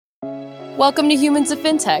Welcome to Humans of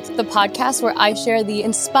Fintech, the podcast where I share the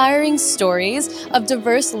inspiring stories of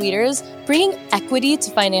diverse leaders bringing equity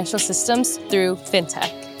to financial systems through fintech.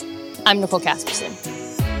 I'm Nicole Casperson.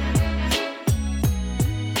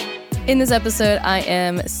 In this episode, I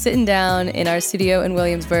am sitting down in our studio in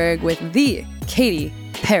Williamsburg with the Katy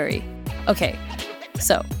Perry. Okay,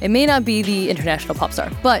 so it may not be the international pop star,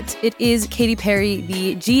 but it is Katy Perry,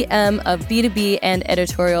 the GM of B2B and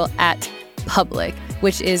editorial at Public,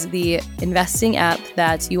 which is the investing app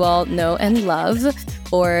that you all know and love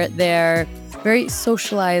for their very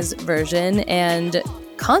socialized version and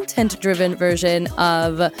content-driven version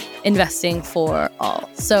of investing for all.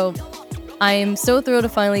 So I'm so thrilled to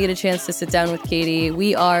finally get a chance to sit down with Katy.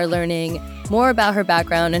 We are learning more about her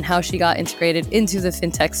background and how she got integrated into the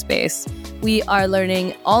fintech space. We are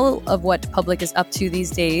learning all of what Public is up to these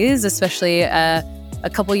days, especially a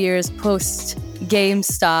couple years post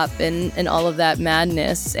GameStop and all of that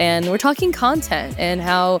madness. And we're talking content and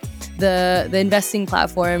how the investing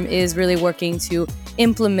platform is really working to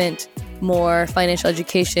implement more financial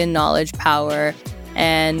education, knowledge, power,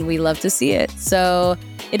 and we love to see it. So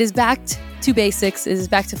it is back to basics. It is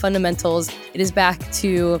back to fundamentals. It is back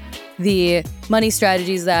to the money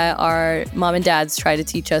strategies that our mom and dads tried to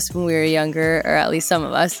teach us when we were younger, or at least some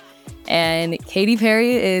of us. And Katy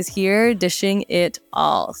Perry is here dishing it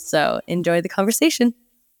all. So enjoy the conversation.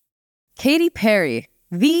 Katy Perry,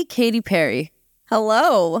 the Katy Perry.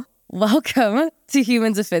 Hello. Welcome to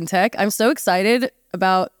Humans of Fintech. I'm so excited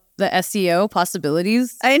about the SEO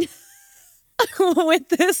possibilities with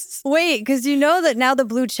this. Wait, because you know that now the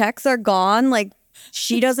blue checks are gone. Like,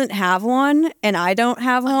 she doesn't have one and I don't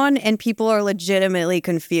have one, and people are legitimately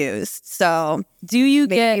confused. So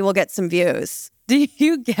maybe we'll get some views. Do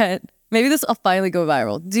you get, maybe this will finally go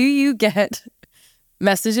viral. Do you get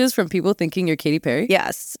messages from people thinking you're Katy Perry?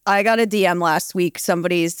 Yes. I got a DM last week.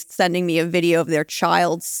 Somebody's sending me a video of their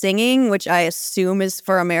child singing, which I assume is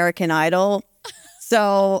for American Idol.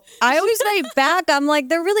 So I always write back. I'm like,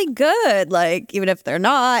 they're really good. Like, even if they're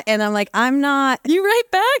not. And I'm like, I'm not. You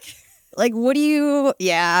write back? Like, what do you?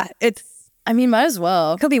 Yeah, I mean, might as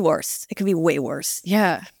well. It could be worse. It could be way worse.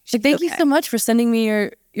 Yeah. Thank you so much for sending me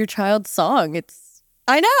your child's song.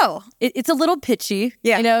 I know. It's a little pitchy.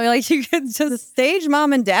 Yeah. You know, like you could The stage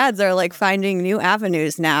mom and dads are like finding new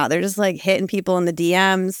avenues now. They're just like hitting people in the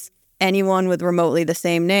DMs. Anyone with remotely the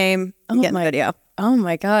same name, get my video. Oh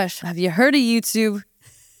my gosh. Have you heard of YouTube?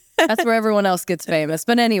 That's where everyone else gets famous.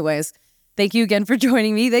 But anyways, thank you again for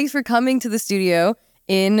joining me. Thanks for coming to the studio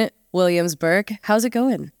in Williamsburg. How's it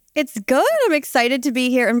going? It's good. I'm excited to be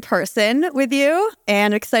here in person with you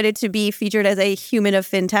and excited to be featured as a human of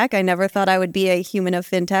fintech. I never thought I would be a human of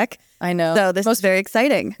fintech. I know. So this is very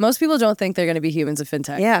exciting. Most people don't think they're going to be humans of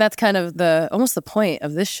fintech. Yeah. That's kind of almost the point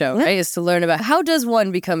of this show, right? Is to learn about how does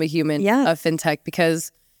one become a human of fintech?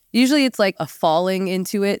 Because usually it's like a falling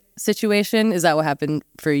into it situation. Is that what happened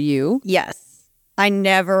for you? Yes. I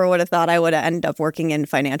never would have thought I would have ended up working in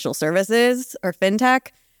financial services or fintech.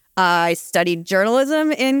 I studied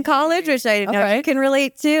journalism in college, which I know you can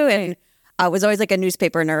relate to. And I was always like a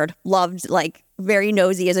newspaper nerd. Loved, like, very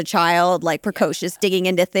nosy as a child, like precocious, digging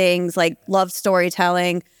into things, like loved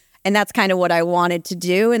storytelling. And that's kind of what I wanted to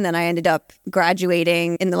do. And then I ended up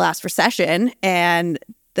graduating in the last recession, and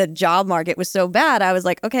the job market was so bad. I was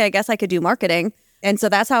like, okay, I guess I could do marketing. And so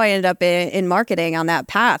that's how I ended up in marketing on that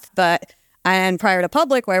path. And prior to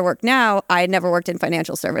Public, where I work now, I had never worked in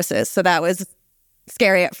financial services. So that was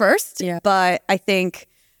scary at first. Yeah. But I think,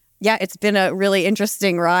 it's been a really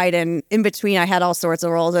interesting ride. And in between, I had all sorts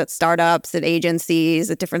of roles at startups, at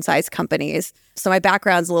agencies, at different size companies. So my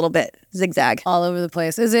background's a little bit zigzag. All over the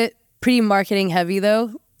place. Is it pretty marketing heavy,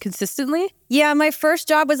 though, consistently? Yeah, my first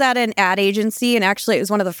job was at an ad agency. And actually, it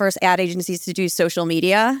was one of the first ad agencies to do social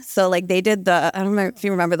media. So like they did I don't know if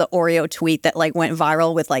you remember the Oreo tweet that like went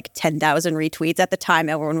viral with like 10,000 retweets. At the time,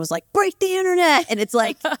 everyone was like, break the internet. And it's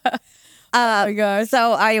like... oh my gosh.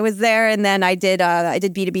 So I was there, and then I did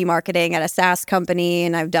B2B marketing at a SaaS company,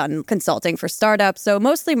 and I've done consulting for startups. So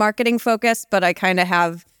mostly marketing focused, but I kind of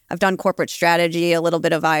I've done corporate strategy, a little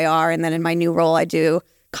bit of IR, and then in my new role, I do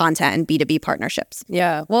content and B2B partnerships.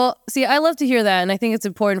 Yeah. Well, see, I love to hear that. And I think it's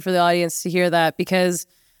important for the audience to hear that, because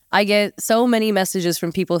I get so many messages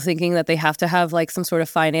from people thinking that they have to have like some sort of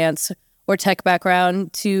finance or tech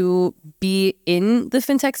background to be in the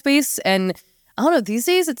fintech space. And I don't know, these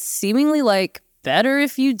days it's seemingly like better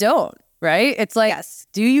if you don't, right? It's like,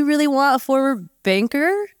 do you really want a former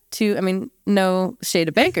banker to, I mean, no shade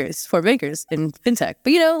of bankers, for bankers in fintech,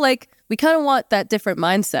 but you know, like we kind of want that different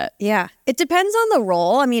mindset. Yeah. It depends on the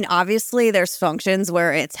role. I mean, obviously there's functions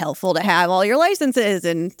where it's helpful to have all your licenses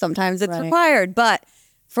and sometimes it's required, but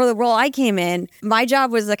for the role I came in, my job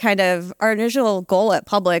was our initial goal at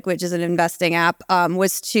Public, which is an investing app,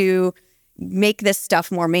 was to make this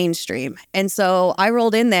stuff more mainstream. And so I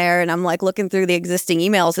rolled in there and I'm like looking through the existing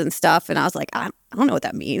emails and stuff. And I was like, I don't know what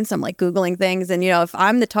that means. I'm like Googling things. And, if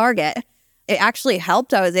I'm the target, it actually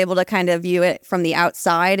helped. I was able to kind of view it from the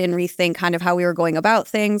outside and rethink kind of how we were going about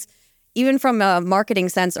things. Even from a marketing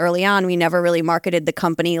sense early on, we never really marketed the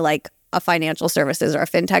company like a financial services or a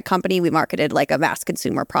fintech company. We marketed like a mass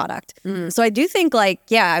consumer product. So I do think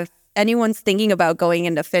if anyone's thinking about going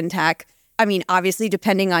into fintech, I mean, obviously,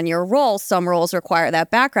 depending on your role, some roles require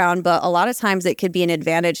that background, but a lot of times it could be an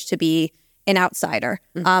advantage to be an outsider.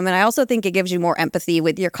 And I also think it gives you more empathy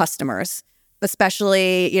with your customers,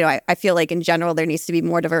 especially, I feel like in general, there needs to be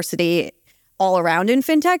more diversity all around in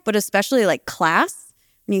fintech, but especially like class.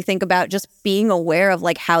 When you think about just being aware of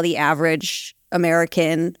like how the average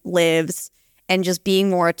American lives and just being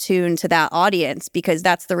more attuned to that audience, because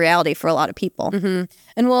that's the reality for a lot of people. And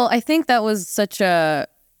well, I think that was such a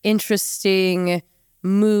interesting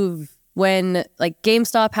move when like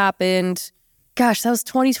GameStop happened. Gosh, that was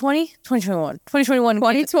 2020, 2021.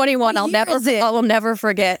 I will never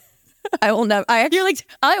forget. I will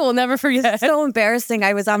never forget. It's so embarrassing.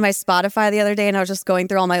 I was on my Spotify the other day and I was just going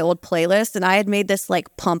through all my old playlists and I had made this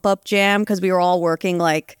like pump up jam because we were all working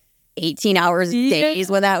like 18 hours days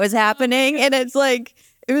when that was happening. And it's like,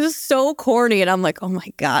 it was so corny. And I'm like, oh my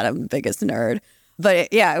God, I'm the biggest nerd. But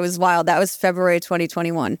it was wild. That was February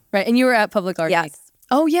 2021. Right. And you were at Public Arcade. Yes.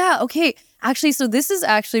 Oh, yeah. Okay. Actually, so this is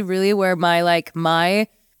actually really where my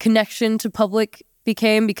connection to Public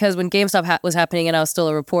became, because when GameStop was happening and I was still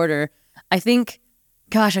a reporter, I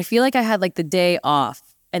feel like I had like the day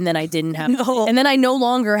off and then I didn't have and then I no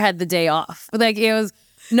longer had the day off. Like it was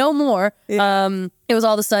no more. Yeah. It was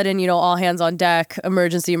all of a sudden, all hands on deck,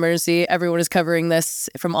 emergency. Everyone is covering this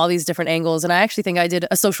from all these different angles. And I actually think I did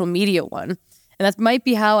a social media one. And that might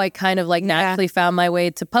be how I kind of like naturally found my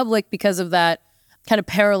way to Public, because of that kind of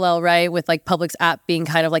parallel, right? With like Public's app being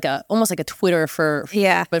kind of like almost like a Twitter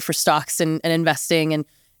but for stocks and investing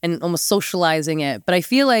and almost socializing it. But I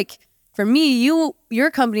feel like for me,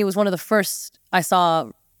 your company was one of the first I saw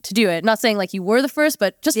to do it. Not saying like you were the first,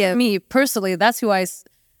 but just for me personally, that's who I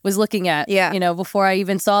was looking at, before I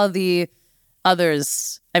even saw the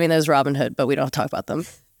others. I mean, there's Robinhood, but we don't talk about them.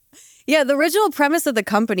 Yeah, the original premise of the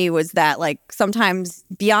company was that like sometimes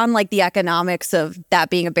beyond like the economics of that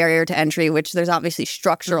being a barrier to entry, which there's obviously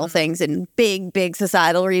structural things and big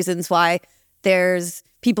societal reasons why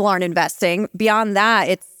people aren't investing. Beyond that,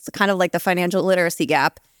 it's kind of like the financial literacy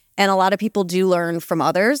gap. And a lot of people do learn from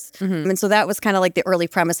others. And so that was kind of like the early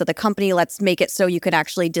premise of the company. Let's make it so you could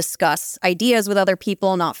actually discuss ideas with other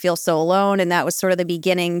people, not feel so alone. And that was sort of the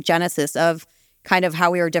beginning genesis of kind of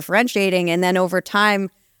how we were differentiating. And then over time,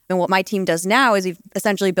 and what my team does now is we've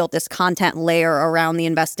essentially built this content layer around the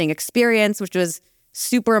investing experience, which was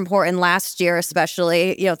super important last year,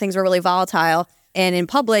 especially. Things were really volatile. And in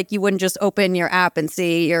Public, you wouldn't just open your app and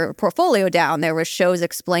see your portfolio down. There were shows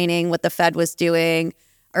explaining what the Fed was doing,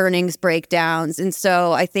 earnings breakdowns. And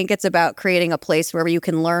so I think it's about creating a place where you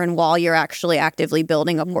can learn while you're actually actively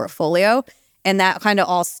building a portfolio. And that kind of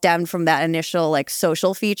all stemmed from that initial like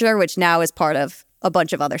social feature, which now is part of a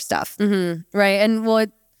bunch of other stuff. Right.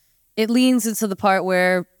 And it leans into the part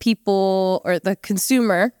where people or the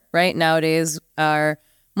consumer, right, nowadays are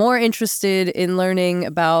more interested in learning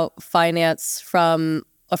about finance from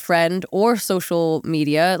a friend or social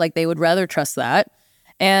media. Like they would rather trust that.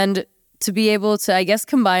 And to be able to, I guess,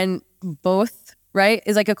 combine both, right,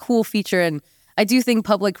 is like a cool feature. And I do think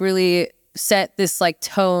Public really set this like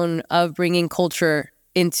tone of bringing culture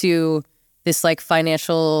into this like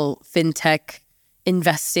financial fintech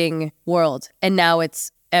investing world. And now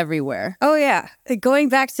it's everywhere. Oh, yeah. Going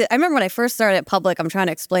back to, I remember when I first started at Public, I'm trying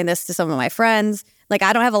to explain this to some of my friends. Like,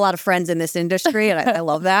 I don't have a lot of friends in this industry, and I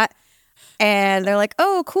love that. And they're like,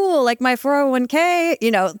 oh, cool, like my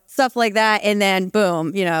 401k, stuff like that. And then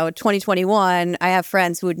boom, 2021, I have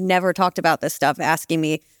friends who had never talked about this stuff asking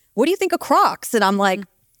me, what do you think of Crocs? And I'm like,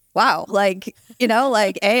 wow, like,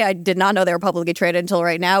 A, I did not know they were publicly traded until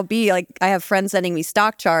right now. B, like I have friends sending me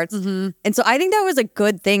stock charts. And so I think that was a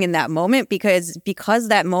good thing in that moment because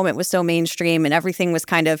that moment was so mainstream and everything was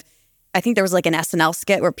kind of, I think there was like an SNL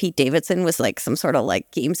skit where Pete Davidson was like some sort of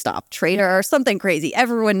like GameStop trader or something crazy.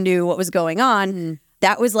 Everyone knew what was going on.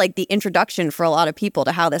 That was like the introduction for a lot of people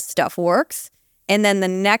to how this stuff works. And then the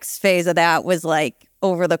next phase of that was like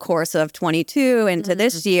over the course of 22 into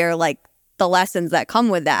this year, like the lessons that come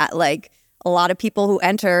with that. Like a lot of people who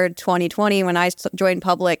entered 2020 when I joined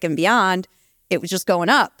Public and beyond, it was just going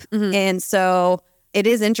up. And so it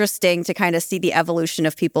is interesting to kind of see the evolution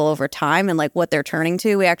of people over time and like what they're turning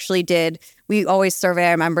to. We always survey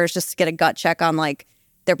our members just to get a gut check on like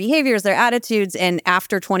their behaviors, their attitudes. And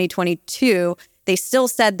after 2022, they still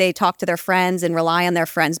said they talk to their friends and rely on their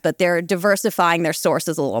friends, but they're diversifying their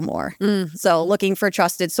sources a little more. So looking for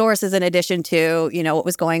trusted sources in addition to, what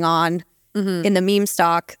was going on in the meme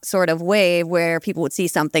stock sort of wave where people would see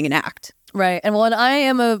something and act. Right. And I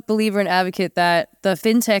am a believer and advocate that the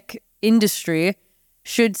fintech industry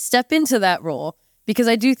should step into that role, because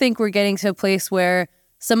I do think we're getting to a place where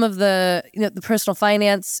some of the the personal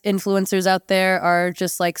finance influencers out there are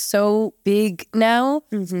just like so big now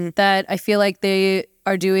that I feel like they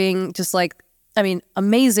are doing just like,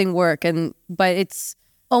 amazing work. But it's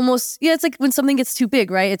almost, it's like when something gets too big,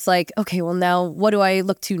 right? It's like, okay, well now what do I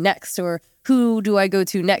look to next? Or who do I go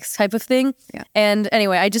to next type of thing? Yeah. And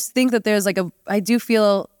anyway, I just think that there's I do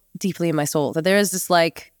feel deeply in my soul that there is this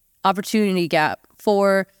like opportunity gap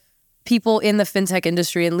for people in the fintech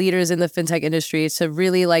industry and leaders in the fintech industry to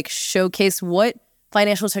really like showcase what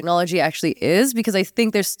financial technology actually is, because I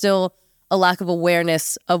think there's still a lack of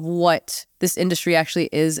awareness of what this industry actually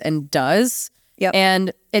is and does. Yep.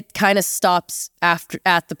 And it kind of stops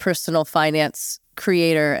at the personal finance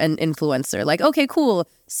creator and influencer. Like, okay, cool,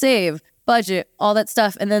 save, budget, all that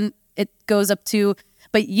stuff. And then it goes up to,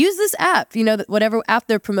 but use this app, whatever app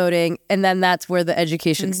they're promoting. And then that's where the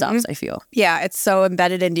education stops, I feel. Yeah, it's so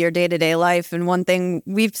embedded into your day-to-day life. And one thing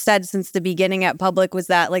we've said since the beginning at Public was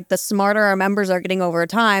that like the smarter our members are getting over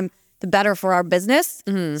time, the better for our business.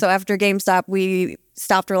 So after GameStop, we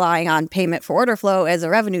stopped relying on payment for order flow as a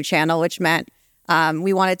revenue channel, which meant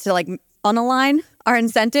we wanted to like unalign our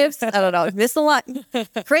incentives. I don't know,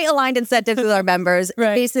 create aligned incentives with our members,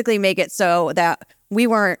 basically make it so that we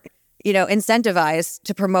weren't, incentivized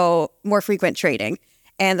to promote more frequent trading.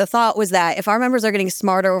 And the thought was that if our members are getting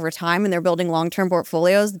smarter over time and they're building long-term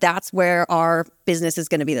portfolios, that's where our business is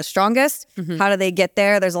going to be the strongest. How do they get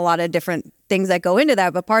there? There's a lot of different things that go into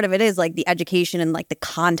that, but part of it is like the education and like the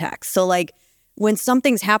context. So like when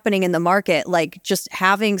something's happening in the market, like just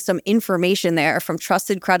having some information there from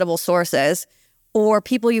trusted, credible sources or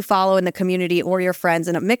people you follow in the community or your friends,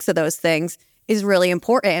 and a mix of those things is really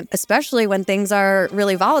important, especially when things are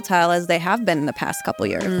really volatile as they have been in the past couple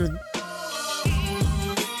years.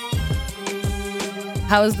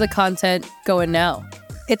 How is the content going now?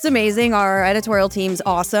 It's amazing. Our editorial team's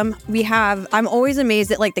awesome. I'm always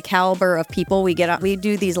amazed at like the caliber of people we get on. We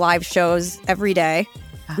do these live shows every day.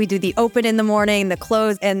 We do the open in the morning, the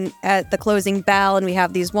close, and at the closing bell, and we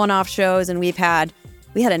have these one-off shows. And we had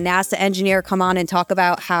a NASA engineer come on and talk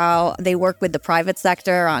about how they work with the private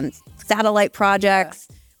sector on satellite projects.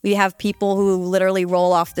 We have people who literally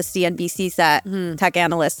roll off the CNBC set, tech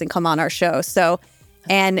analysts, and come on our show. So,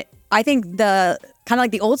 and I think the kind of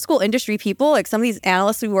like the old school industry people, like some of these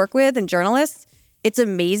analysts we work with and journalists, it's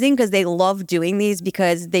amazing because they love doing these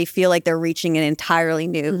because they feel like they're reaching an entirely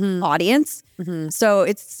new audience. So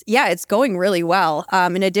it's going really well.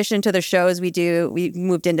 In addition to the shows we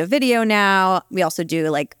moved into video now. We also do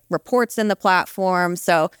like reports in the platform.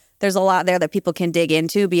 So there's a lot there that people can dig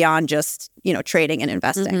into beyond just, trading and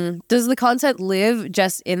investing. Does the content live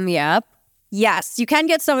just in the app? Yes, you can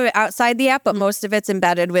get some of it outside the app, but most of it's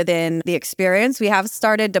embedded within the experience. We have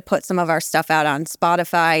started to put some of our stuff out on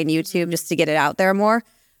Spotify and YouTube just to get it out there more.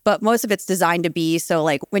 But most of it's designed to be so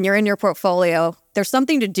like when you're in your portfolio, there's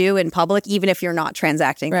something to do in public, even if you're not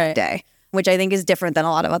transacting that day, which I think is different than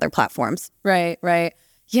a lot of other platforms. Right.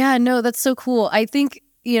 Yeah, no, that's so cool. I think,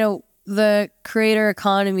 the creator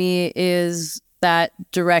economy is that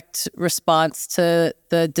direct response to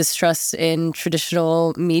the distrust in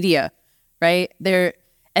traditional media, right?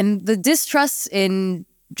 And the distrust in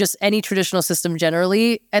just any traditional system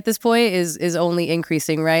generally at this point is only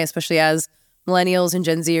increasing, right? Especially as millennials and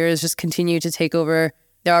Gen Zers just continue to take over.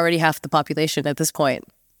 They're already half the population at this point.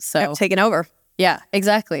 So taking over. Yeah,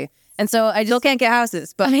 exactly. And so I still can't get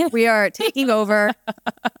houses, but we are taking over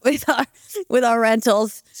with our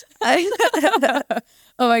rentals.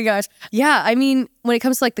 Oh my gosh. Yeah. I mean, when it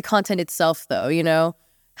comes to like the content itself though,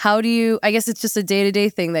 how do you, I guess it's just a day-to-day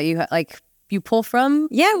thing that you pull from?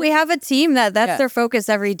 Yeah, we have a team that's their focus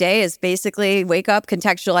every day is basically wake up,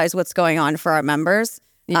 contextualize what's going on for our members.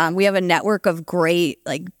 We have a network of great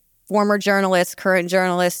like former journalists, current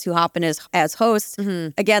journalists who hop in as hosts.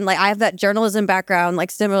 Again, like I have that journalism background, like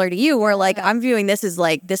similar to you, where like I'm viewing this is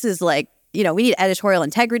like, we need editorial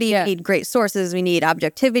integrity, we need great sources, we need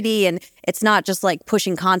objectivity. And it's not just like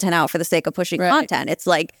pushing content out for the sake of pushing content. It's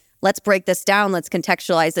like, let's break this down. Let's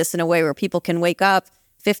contextualize this in a way where people can wake up,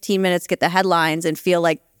 15 minutes, get the headlines and feel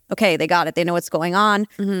like okay, they got it. They know what's going on.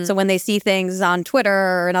 So when they see things on Twitter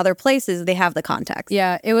or in other places, they have the context.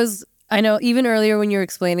 Yeah, it was, I know, even earlier when you were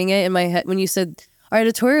explaining it in my head, when you said our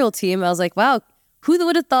editorial team, I was like, wow, who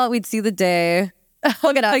would have thought we'd see the day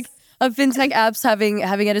Look at us. like of fintech apps having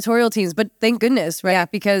editorial teams? But thank goodness, right? Yeah.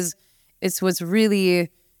 Because it's what's really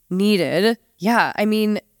needed. Yeah, I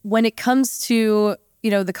mean, when it comes to,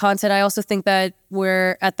 the content, I also think that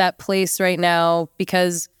we're at that place right now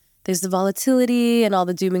because there's the volatility and all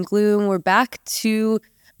the doom and gloom. We're back to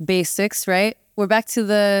basics, right? We're back to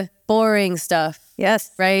the boring stuff.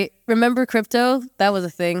 Yes. Right? Remember crypto? That was a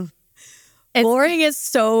thing. Boring is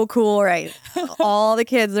so cool, right? All the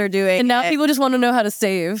kids are doing And now it. people just want to know how to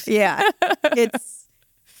save. Yeah.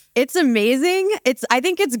 It's amazing. I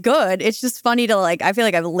think it's good. It's just funny to I feel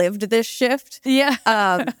like I've lived this shift. Yeah.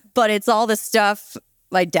 But it's all the stuff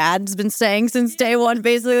my dad's been saying since day one,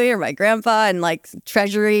 basically, or my grandpa, and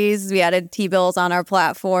treasuries. We added T-bills on our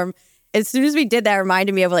platform. As soon as we did that, it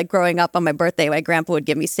reminded me of growing up on my birthday, my grandpa would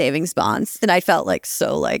give me savings bonds. And I felt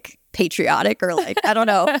so patriotic or I don't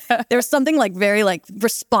know. There was something very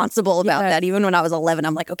responsible about that. Even when I was 11,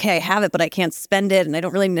 I'm okay, I have it, but I can't spend it. And I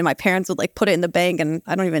don't really know. My parents would put it in the bank and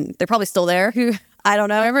they're probably still there. I don't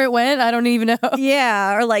know. Wherever it went, I don't even know.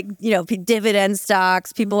 Yeah. Or dividend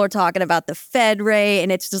stocks. People are talking about the Fed rate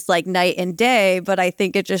and it's just night and day. But I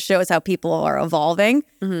think it just shows how people are evolving.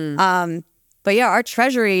 But yeah, our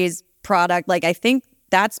treasuries product, I think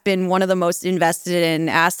that's been one of the most invested in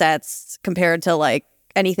assets compared to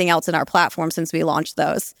anything else in our platform since we launched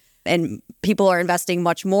those. And people are investing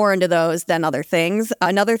much more into those than other things.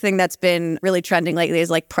 Another thing that's been really trending lately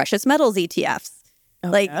is precious metals ETFs.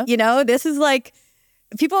 This is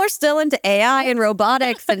people are still into AI and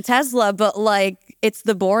robotics and Tesla, but it's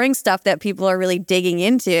the boring stuff that people are really digging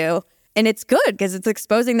into. And it's good because it's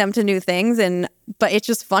exposing them to new things. But it's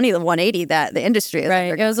just funny, the 180 that the industry is.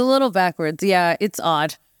 Right. It was a little backwards. Yeah, it's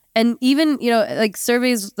odd. And even,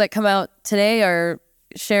 surveys that come out today are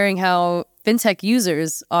sharing how fintech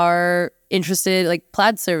users are interested,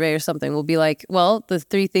 Plaid survey or something will be well, the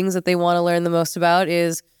 3 things that they want to learn the most about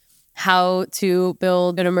is how to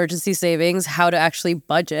build an emergency savings, how to actually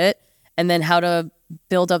budget, and then how to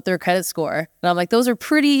build up their credit score. And I'm those are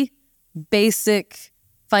pretty basic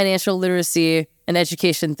financial literacy and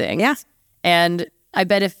education things. Yeah. And I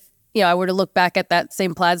bet if, I were to look back at that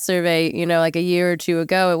same Plaid survey, a year or 2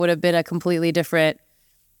 ago, it would have been a completely different,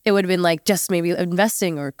 it would have been just maybe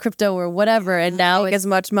investing or crypto or whatever. And now make as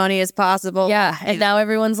much money as possible. Yeah. And now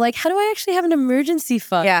everyone's how do I actually have an emergency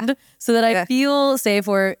fund so that I feel safe?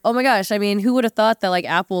 Or, oh my gosh, I mean, who would have thought that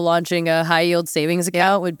Apple launching a high yield savings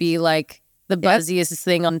account would be the buzziest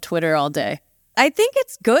thing on Twitter all day? I think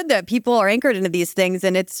it's good that people are anchored into these things.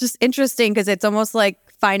 And it's just interesting because it's almost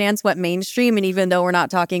finance went mainstream. And even though we're not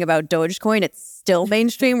talking about Dogecoin, it's still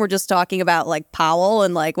mainstream. We're just talking about Powell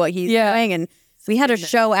and what he's doing. And we had a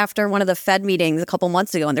show after one of the Fed meetings a couple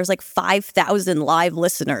months ago, and there's 5,000 live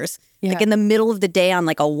listeners in the middle of the day on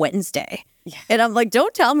a Wednesday. Yeah. And I'm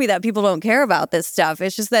don't tell me that people don't care about this stuff.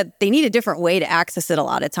 It's just that they need a different way to access it a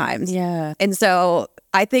lot of times. Yeah. And so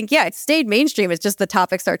I think, it stayed mainstream. It's just the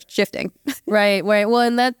topic starts shifting. Right. Well,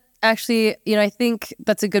 and that actually, I think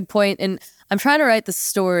that's a good point. And I'm trying to write the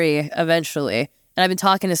story eventually. And I've been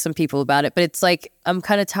talking to some people about it, but it's I'm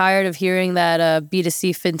kind of tired of hearing that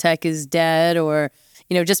B2C fintech is dead or,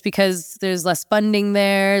 just because there's less funding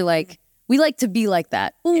there. We like to be like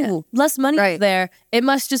that. Ooh, less money there. It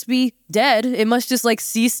must just be dead. It must just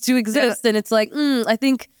cease to exist. And it's I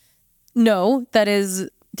think, no, that is,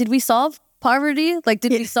 did we solve poverty?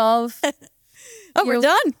 Did we solve? Oh, we're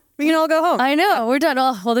done. We can all go home. I know, we're done.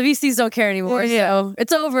 Oh, well, the VCs don't care anymore. So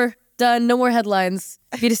it's over. Done. No more headlines.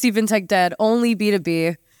 B2C fintech dead. Only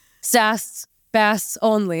B2B. SaaS, BaaS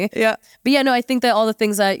only. Yeah. But yeah, no, I think that all the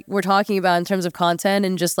things that we're talking about in terms of content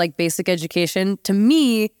and just basic education, to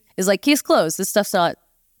me, is case closed. This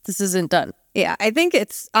isn't done. Yeah, I think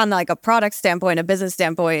it's on a product standpoint, a business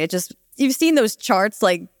standpoint. You've seen those charts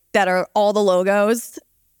that are all the logos.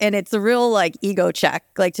 And it's a real ego check,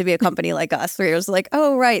 to be a company like us, where you're just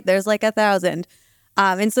oh, right, there's 1,000.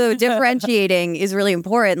 And so differentiating is really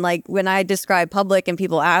important. When I describe Public and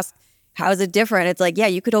people ask, how is it different? It's yeah,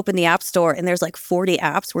 you could open the app store and there's 40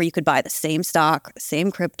 apps where you could buy the same stock, the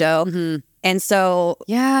same crypto. Mm-hmm. And so,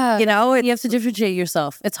 yeah, you have to differentiate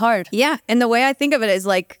yourself. It's hard. Yeah. And the way I think of it is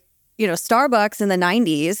Starbucks in the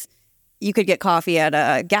 90s, you could get coffee at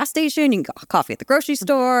a gas station, you can get coffee at the grocery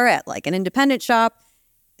store, at an independent shop.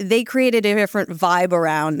 They created a different vibe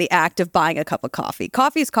around the act of buying a cup of coffee.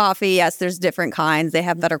 Coffee's coffee. Yes, there's different kinds. They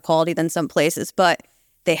have better quality than some places, but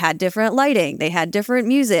they had different lighting. They had different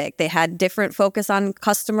music. They had different focus on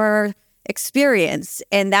customer experience.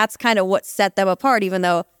 And that's kind of what set them apart, even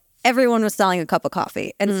though everyone was selling a cup of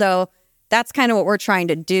coffee. And so that's kind of what we're trying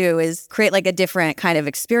to do, is create like a different kind of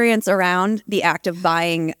experience around the act of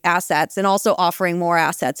buying assets, and also offering more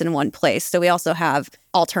assets in one place. So we also have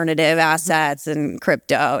alternative assets and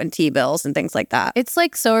crypto and T-bills and things like that. It's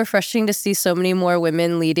like so refreshing to see so many more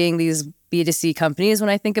women leading these B2C companies when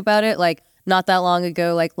I think about it. Like not that long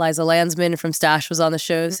ago, like Liza Landsman from Stash was on the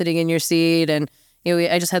show sitting in your seat. And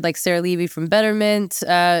I just had like Sarah Levy from Betterment,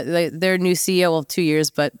 their new CEO, well, 2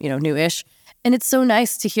 years, but newish. And it's so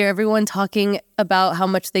nice to hear everyone talking about how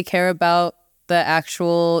much they care about the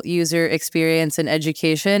actual user experience and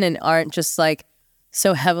education, and aren't just like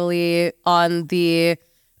so heavily on the,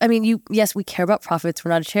 yes, we care about profits.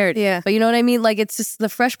 We're not a charity. Yeah. But you know what I mean? Like, it's just the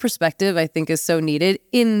fresh perspective I think is so needed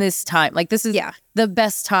in this time. Like, this is the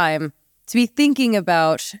best time to be thinking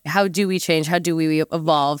about how do we change? How do we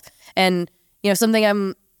evolve? And,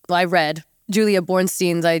 something I read, Julia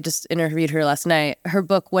Bornstein's, I just interviewed her last night, her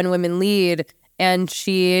book, When Women Lead, and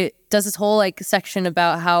she does this whole like section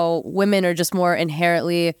about how women are just more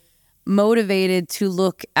inherently motivated to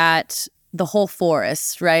look at the whole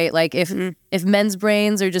forest, right? Like if men's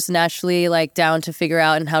brains are just naturally like down to figure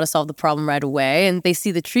out and how to solve the problem right away, and they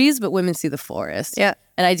see the trees, but women see the forest. Yeah.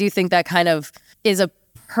 And I do think that kind of is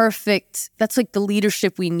that's like the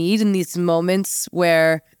leadership we need in these moments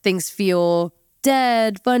where things feel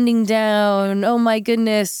dead, funding down, oh my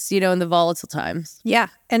goodness, in the volatile times. Yeah.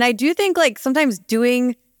 And I do think like sometimes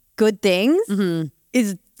doing good things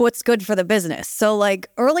is what's good for the business. So like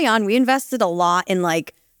early on, we invested a lot in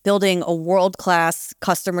like building a world-class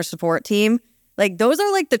customer support team. Like those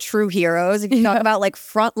are like the true heroes. If you talk about like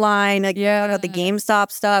Frontline, like about the GameStop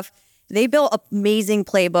stuff, they built an amazing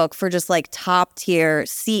playbook for just like top tier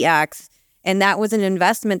CX. And that was an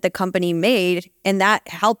investment the company made. And that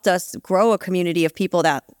helped us grow a community of people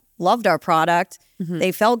that loved our product.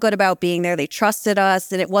 They felt good about being there. They trusted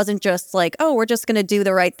us. And it wasn't just like, oh, we're just going to do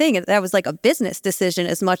the right thing. That was like a business decision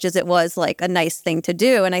as much as it was like a nice thing to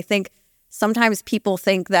do. And I think sometimes people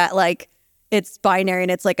think that like it's binary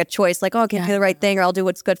and it's like a choice, like, oh, I can do the right thing or I'll do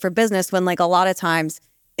what's good for business, when like a lot of times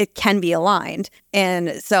it can be aligned.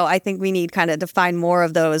 And so I think we need kind of to find more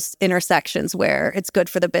of those intersections where it's good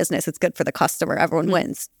for the business, it's good for the customer, everyone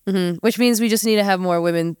wins. Which means we just need to have more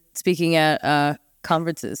women speaking at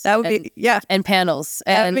conferences. That would be, and panels.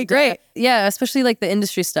 That would be great. Especially like the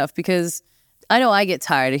industry stuff, because I know I get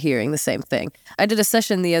tired of hearing the same thing. I did a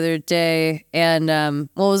session the other day, and it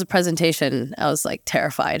was a presentation. I was like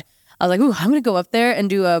terrified. I was like, ooh, I'm going to go up there and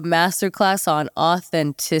do a masterclass on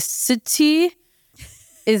authenticity.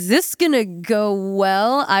 Is this going to go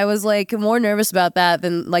well? I was like more nervous about that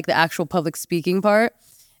than like the actual public speaking part.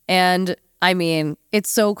 And I mean, it's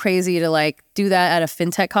so crazy to like do that at a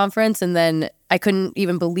fintech conference. And then I couldn't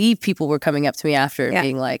even believe people were coming up to me after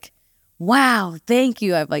being like, wow, thank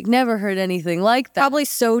you. I've like never heard anything like that. Probably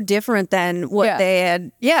so different than what they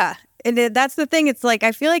had. Yeah. And that's the thing. It's like,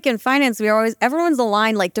 I feel like in finance, everyone's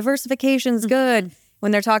aligned, like diversification's good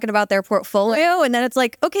when they're talking about their portfolio. And then it's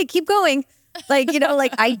like, okay, keep going. Like,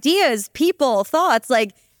 like ideas, people, thoughts,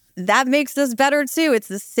 like that makes us better too. It's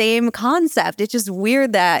the same concept. It's just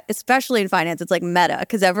weird that, especially in finance, it's like meta,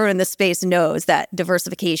 because everyone in the space knows that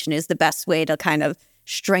diversification is the best way to kind of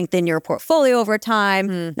strengthen your portfolio over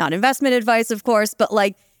time. Not investment advice, of course, but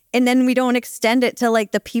like, and then we don't extend it to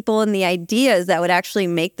like the people and the ideas that would actually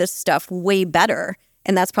make this stuff way better.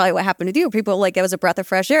 And that's probably what happened with you. People like it was a breath of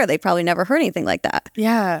fresh air. They probably never heard anything like that.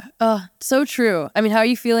 Yeah. So true. I mean, how are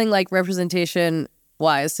you feeling like representation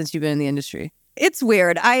wise since you've been in the industry? It's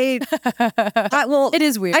weird. Well, it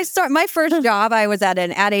is weird. My first job, I was at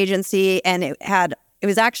an ad agency, and it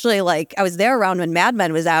was actually like, I was there around when Mad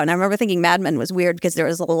Men was out. And I remember thinking Mad Men was weird because there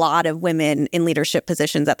was a lot of women in leadership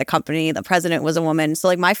positions at the company. The president was a woman. So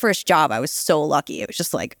like my first job, I was so lucky. It was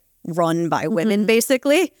just like run by women,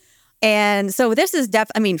 basically. And so this is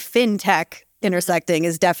fintech intersecting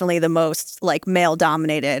is definitely the most like male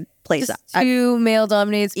dominated place. Just two male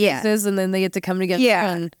dominated spaces, and then they get to come together.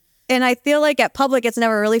 Yeah. And I feel like at Public, it's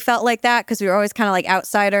never really felt like that because we were always kind of like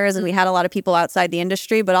outsiders and we had a lot of people outside the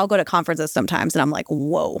industry. But I'll go to conferences sometimes and I'm like,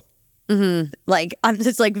 whoa. Like,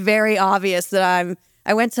 it's like very obvious that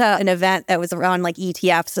I went to an event that was around like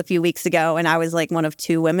ETFs a few weeks ago, and I was like one of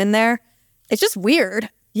two women there. It's just weird.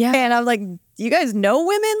 Yeah. And I'm like, you guys know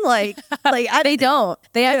women? Like they don't.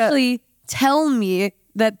 They actually tell me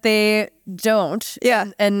that they don't. Yeah.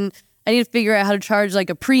 And I need to figure out how to charge like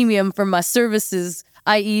a premium for my services,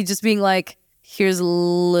 i.e. just being like, here's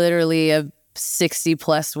literally a 60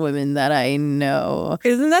 plus women that I know.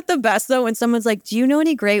 Isn't that the best though? When someone's like, do you know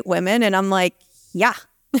any great women? And I'm like, yeah.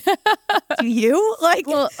 Do you? Like,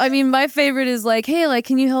 well, I mean, my favorite is like, hey, like,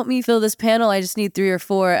 can you help me fill this panel? I just need 3 or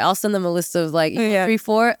 4. I'll send them a list of like 3,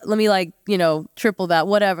 4. Let me like, triple that,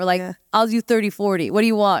 whatever. Like, I'll do 30, 40. What do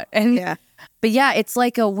you want? And but yeah, it's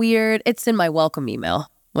like it's in my welcome email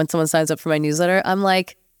when someone signs up for my newsletter. I'm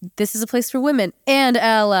like, this is a place for women and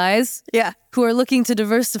allies who are looking to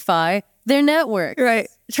diversify their network. Right.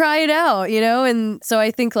 Try it out, And so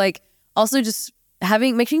I think like also just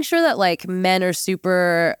making sure that like men are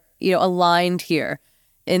super, aligned here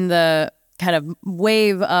in the kind of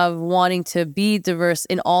wave of wanting to be diverse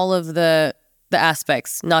in all of the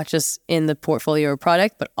aspects, not just in the portfolio or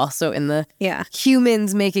product, but also in the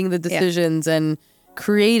humans making the decisions and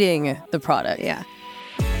creating the product. Yeah.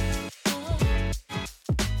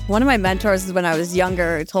 One of my mentors when I was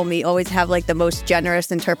younger told me always have like the most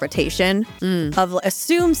generous interpretation of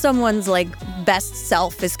assume someone's like best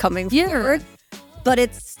self is coming forward. But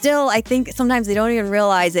it's still, I think sometimes they don't even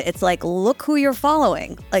realize it. It's like, look who you're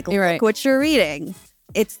following. Like, look what you're reading.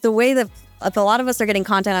 It's the way that a lot of us are getting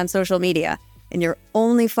content on social media and you're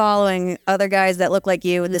only following other guys that look like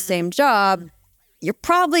you in the same job. You're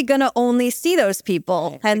probably going to only see those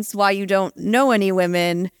people. Hence why you don't know any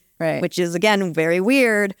women, which is, again, very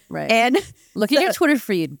weird. And look at your Twitter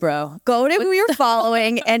feed, bro. Go to who you're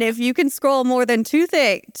following. And if you can scroll more than two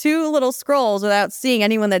little scrolls without seeing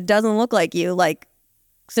anyone that doesn't look like you, like,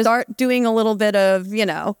 start doing a little bit of,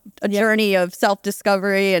 a journey of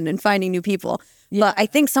self-discovery and finding new people. But I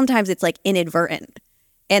think sometimes it's like inadvertent.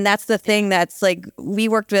 And that's the thing that's like, we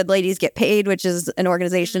worked with Ladies Get Paid, which is an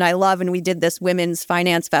organization I love. And we did this women's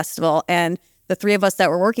finance festival. And the 3 of us that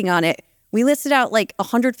were working on it, we listed out like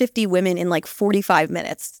 150 women in like 45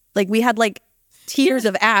 minutes. Like we had like tiers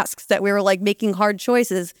of asks that we were like making hard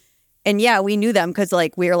choices. And we knew them because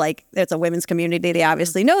like we were like, it's a women's community. They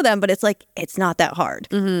obviously know them, but it's like, it's not that hard.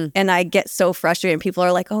 And I get so frustrated. And people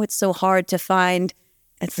are like, oh, it's so hard to find.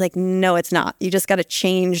 It's like, no, it's not. You just got to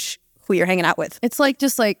change who you're hanging out with. It's like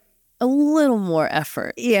just like a little more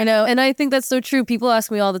effort, And I think that's so true. People ask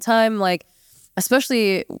me all the time, like,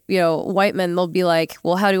 especially, white men, they'll be like,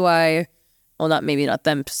 well, how do I, well, maybe not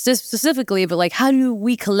them specifically, but like, how do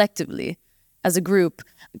we collectively as a group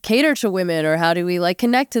cater to women, or how do we like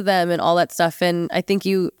connect to them and all that stuff? And I think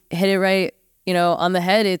you hit it right, on the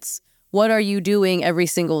head. It's what are you doing every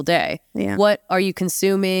single day? What are you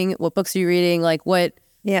consuming? What books are you reading? Like what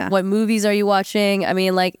movies are you watching? I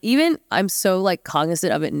mean, like even I'm so like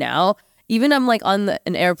cognizant of it now. Even I'm like on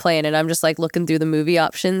an airplane and I'm just like looking through the movie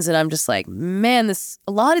options and I'm just like, man,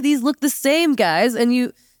 a lot of these look the same, guys. And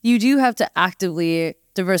you do have to actively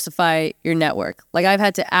diversify your network. Like I've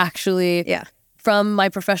had to actually, from my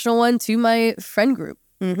professional one to my friend group.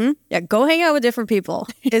 Go hang out with different people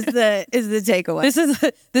is the takeaway.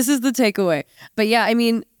 This is the takeaway. But yeah, I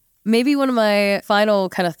mean, maybe one of my final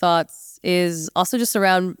kind of thoughts is also just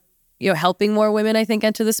around, helping more women, I think,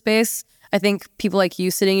 enter the space. I think people like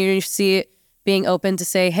you sitting in your seat being open to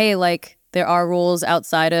say, hey, like there are roles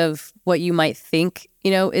outside of what you might think,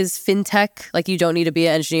 is fintech. Like you don't need to be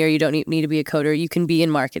an engineer. You don't need to be a coder. You can be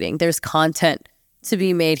in marketing. There's content to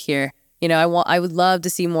be made here. I would love to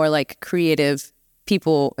see more like creative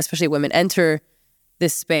people, especially women, enter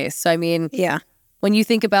this space. So, I mean, when you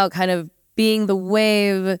think about kind of being the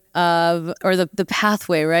wave of, or the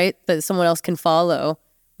pathway, right, that someone else can follow,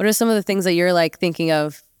 what are some of the things that you're like thinking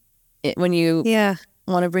of when you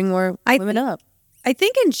want to bring more women up? I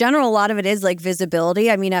think in general, a lot of it is like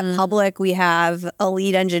visibility. I mean, at Public, we have a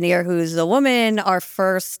lead engineer who's a woman. Our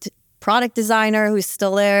first product designer who's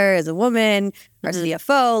still there is a woman. Our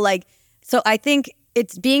CFO, like, so I think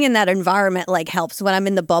it's being in that environment like helps. When I'm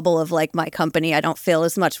in the bubble of like my company, I don't feel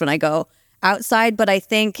as much when I go outside, but I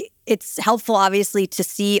think it's helpful obviously to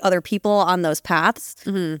see other people on those paths.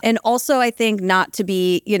 And also I think not to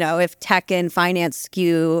be, if tech and finance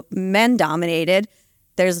skew men dominated,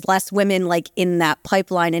 there's less women like in that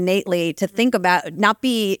pipeline innately to think about, not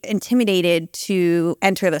be intimidated to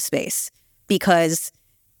enter the space because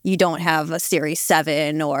you don't have a Series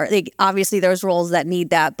 7 or like, obviously there's roles that need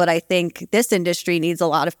that. But I think this industry needs a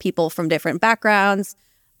lot of people from different backgrounds.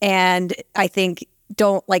 And I think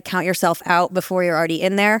don't like count yourself out before you're already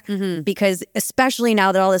in there because especially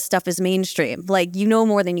now that all this stuff is mainstream, like,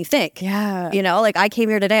 more than you think. Like I came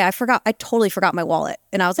here today, I totally forgot my wallet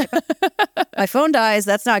and I was like, my phone dies.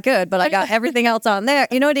 That's not good, but I got everything else on there.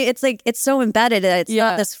 It's like, it's so embedded that it's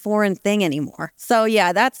not this foreign thing anymore. So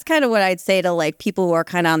that's kind of what I'd say to like people who are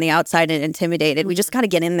kind of on the outside and intimidated. We just got to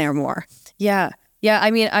get in there more. Yeah. I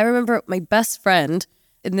mean, I remember my best friend,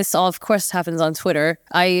 and this all of course happens on Twitter.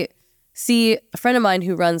 I see a friend of mine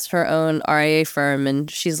who runs her own RIA firm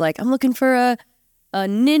and she's like, I'm looking for a a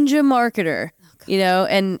ninja marketer, you know,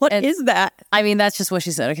 and what is that? I mean, that's just what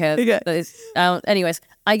she said. Okay. Anyways,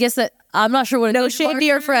 I guess that I'm not sure what. No shade to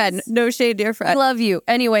your friend. No shade to your friend. I love you.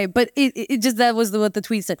 Anyway, but it just, that was what the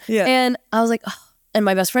tweet said. Yeah. And I was like, oh. And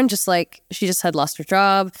my best friend just like, she just had lost her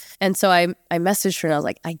job. And so I messaged her and I was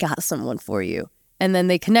like, I got someone for you. And then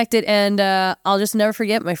they connected, and I'll just never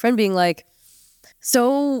forget my friend being like,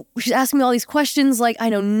 so she's asking me all these questions. Like, I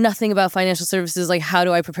know nothing about financial services. Like, how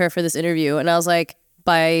do I prepare for this interview? And I was like,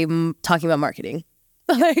 by talking about marketing.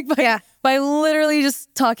 By literally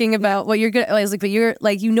just talking about what you're good at. I was like, but you're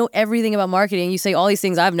like, you know everything about marketing. You say all these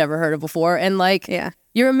things I've never heard of before. And like,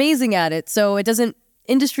 you're amazing at it. So it doesn't,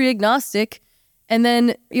 industry agnostic. And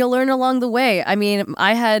then you'll learn along the way. I mean,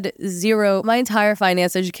 I had zero, my entire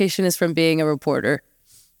finance education is from being a reporter.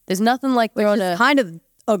 There's nothing like throwing kind of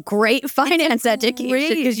a great finance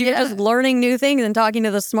education, because you're just learning new things and talking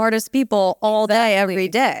to the smartest people all day, every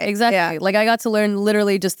day. Exactly. Yeah. Like I got to learn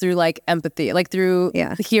literally just through like empathy, like through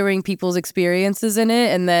hearing people's experiences in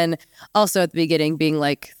it. And then also at the beginning being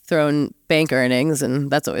like thrown bank earnings.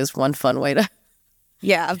 And that's always one fun way to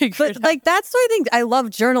but like that's why I think I love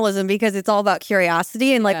journalism, because it's all about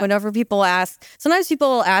curiosity. And like whenever people ask, sometimes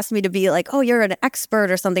people ask me to be like, oh, you're an expert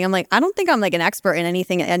or something. I'm like, I don't think I'm like an expert in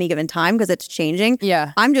anything at any given time, because it's changing.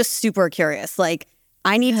 Yeah. I'm just super curious. Like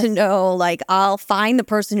I need to know, like I'll find the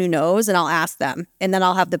person who knows and I'll ask them, and then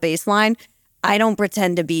I'll have the baseline. I don't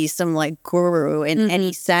pretend to be some like guru in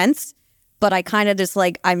any sense. But I kind of just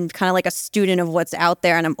like, I'm kind of like a student of what's out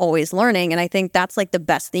there, and I'm always learning. And I think that's like the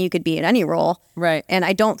best thing you could be in any role. Right. And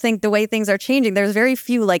I don't think the way things are changing, there's very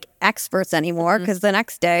few like experts anymore, because the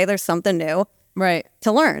next day there's something new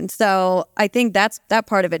to learn. So I think that's that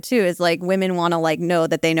part of it too, is like women want to like know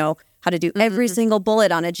that they know how to do every single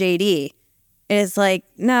bullet on a JD. It's like,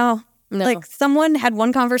 no. Like someone had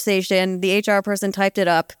one conversation, the HR person typed it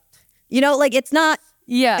up. You know, like it's not.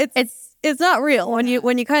 Yeah. It's not real. When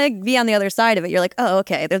you kind of be on the other side of it, you're like, oh,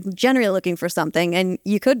 okay, they're generally looking for something, and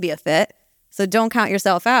you could be a fit. So don't count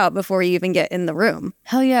yourself out before you even get in the room.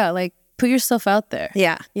 Hell yeah. Like put yourself out there.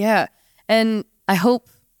 Yeah. Yeah. And I hope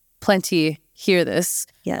plenty hear this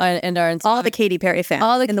and are inspired. All the Katy Perry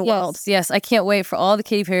fans in the world. Yes. I can't wait for all the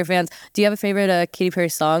Katy Perry fans. Do you have a favorite Katy Perry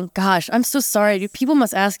song? Gosh, I'm so sorry. People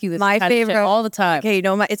must ask you this. My favorite all the time. Okay, you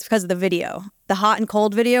know, it's because of the video. The hot and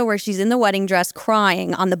cold video where she's in the wedding dress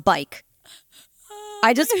crying on the bike.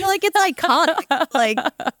 I just feel like it's iconic. Like,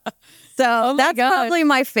 so that's probably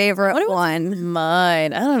my favorite one.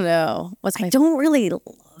 Mine, I don't know. I don't really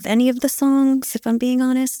love any of the songs, if I'm being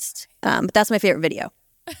honest. But that's my favorite video.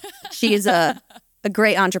 She's a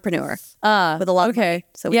great entrepreneur with a lot of money.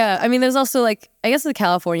 So I mean, there's also like, I guess the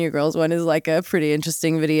California Girls one is like a pretty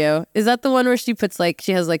interesting video. Is that the one where she puts like,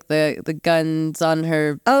 she has like the guns on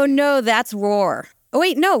her? Oh no, that's Roar. Oh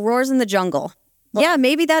wait, no, Roar's in the jungle. Well, yeah,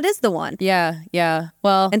 maybe that is the one. Yeah.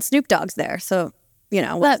 Well, and Snoop Dogg's there, so you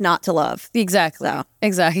know what's not to love. Exactly. So.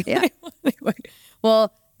 Exactly. Yeah.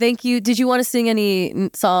 Well, thank you. Did you want to sing any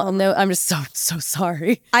song? No, I'm just so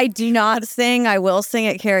sorry. I do not sing. I will sing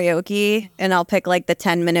at karaoke, and I'll pick like the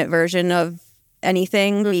 10-minute version of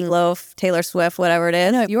anything, Meatloaf, Taylor Swift, whatever it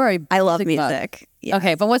is. No, you are. I love music. Yeah.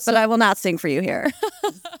 Okay, but I will not sing for you here.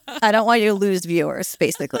 I don't want you to lose viewers,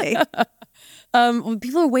 basically.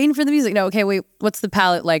 People are waiting for the music. No, okay, wait. What's the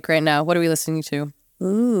palette like right now? What are we listening to?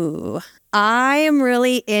 Ooh, I am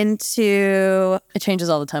really into. It changes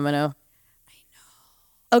all the time. I know.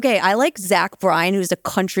 Okay, I like Zach Bryan, who's a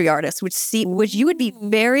country artist, which you would be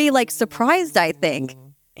very like surprised, I think.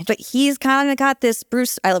 But he's kind of got this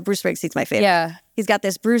Bruce. I love Bruce Springsteen's my favorite. Yeah. He's got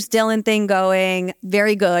this Bruce Dillon thing going,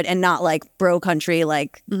 very good, and not like bro country,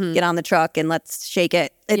 like get on the truck and let's shake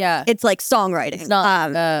it. It's like songwriting. It's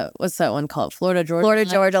not, what's that one called? Florida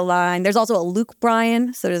Georgia Line. There's also a Luke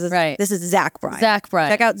Bryan. So there's this, this is Zach Bryan.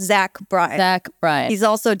 Check out Zach Bryan. He's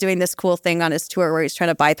also doing this cool thing on his tour where he's trying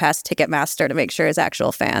to bypass Ticketmaster to make sure his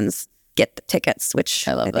actual fans get the tickets, which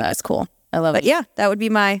I think is cool. I love it. But yeah, that would be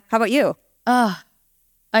my, how about you?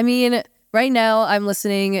 I mean, right now I'm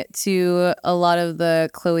listening to a lot of the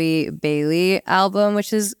Chloe Bailey album,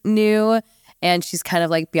 which is new, and she's kind of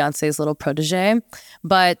like Beyonce's little protege.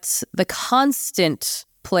 But the constant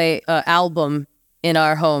album in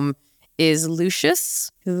our home is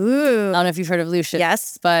Lucius. Ooh. I don't know if you've heard of Lucius.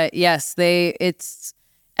 Yes. But yes, it's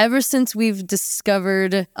ever since we've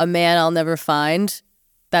discovered A Man I'll Never Find,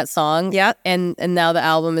 that song. Yeah. And now the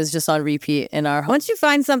album is just on repeat in our home. Once you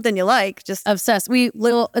find something you like, just obsessed.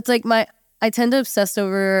 It's like I tend to obsess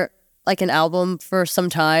over like an album for some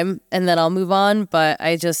time and then I'll move on, but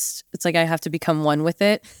it's like I have to become one with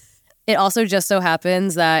it. It also just so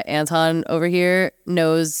happens that Anton over here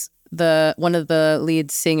knows one of the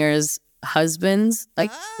lead singers husbands,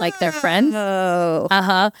 like their friends. Oh.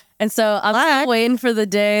 And so I'm still waiting for the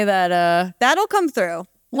day that that'll come through.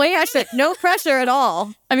 Wait, no pressure at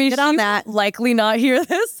all. I mean, get on that. Likely not hear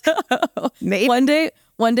this. Maybe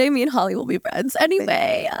one day, me and Holly will be friends.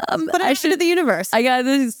 Anyway, put it to the universe. I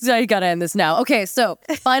gotta end this now. Okay, so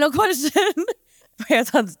final question. My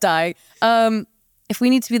head's dying. If we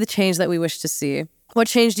need to be the change that we wish to see, what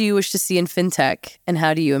change do you wish to see in fintech, and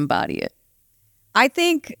how do you embody it? I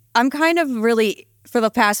think I'm kind of really, for the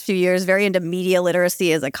past few years, very into media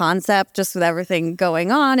literacy as a concept, just with everything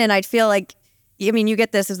going on. And I feel like, I mean, you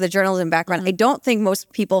get this as the journalism background. I don't think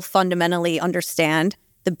most people fundamentally understand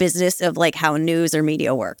the business of like how news or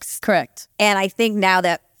media works. Correct. And I think now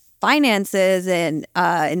that finances and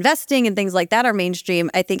investing and things like that are mainstream,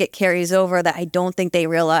 I think it carries over that I don't think they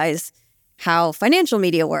realize how financial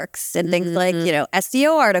media works and things like,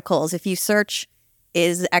 SEO articles. If you search,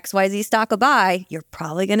 is XYZ stock a buy? You're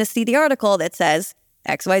probably going to see the article that says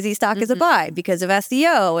XYZ stock is a buy because of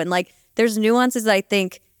SEO. And like, there's nuances that I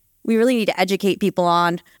think we really need to educate people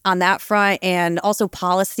on that front. And also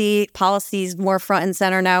policy's more front and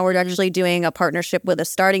center now. We're actually doing a partnership with a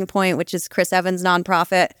Starting Point, which is Chris Evans'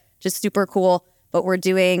 nonprofit, just super cool. But we're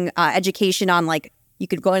doing education on, like, you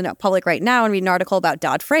could go into public right now and read an article about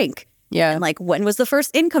Dodd-Frank. Yeah. And like, when was the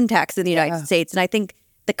first income tax in the United States? And I think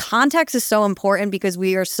the context is so important because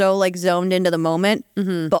we are so like zoned into the moment.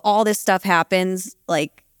 But all this stuff happens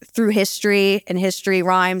like through history, and history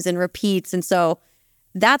rhymes and repeats. And so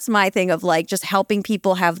that's my thing of like just helping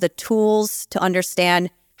people have the tools to understand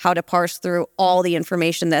how to parse through all the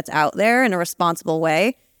information that's out there in a responsible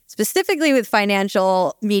way, specifically with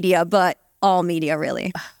financial media, but all media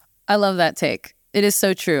really. I love that take. It is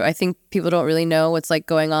so true. I think people don't really know what's like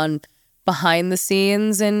going on behind the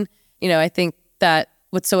scenes. And, I think that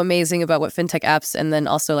what's so amazing about what fintech apps and then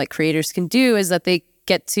also like creators can do is that they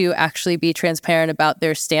get to actually be transparent about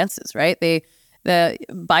their stances, right? The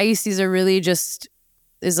biases are really just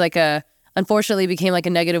unfortunately became like a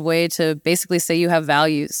negative way to basically say you have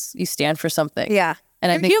values, you stand for something. Yeah.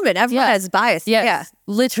 And I think human, everyone has bias. Yes, yeah,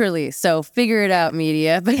 literally. So figure it out,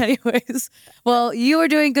 media. But anyways, well, you are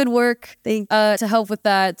doing good work to help with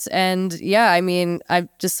that. And yeah, I mean, I'm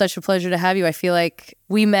just such a pleasure to have you. I feel like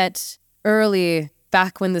we met early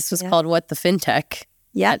back when this was called What the Fintech.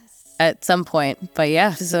 Yes. At some point. But yeah.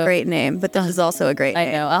 This is a great name, but this is also a great name.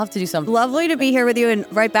 I know. I'll have to do something. Lovely to be here with you and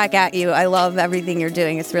right back at you. I love everything you're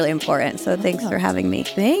doing. It's really important. So thanks for having me.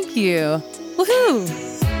 Thank you. Woohoo!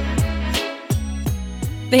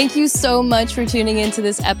 Thank you so much for tuning into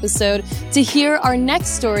this episode. To hear our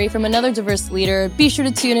next story from another diverse leader, be sure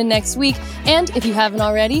to tune in next week. And if you haven't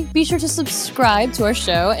already, be sure to subscribe to our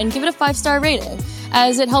show and give it a 5-star rating,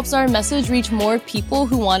 as it helps our message reach more people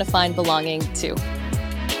who want to find belonging too.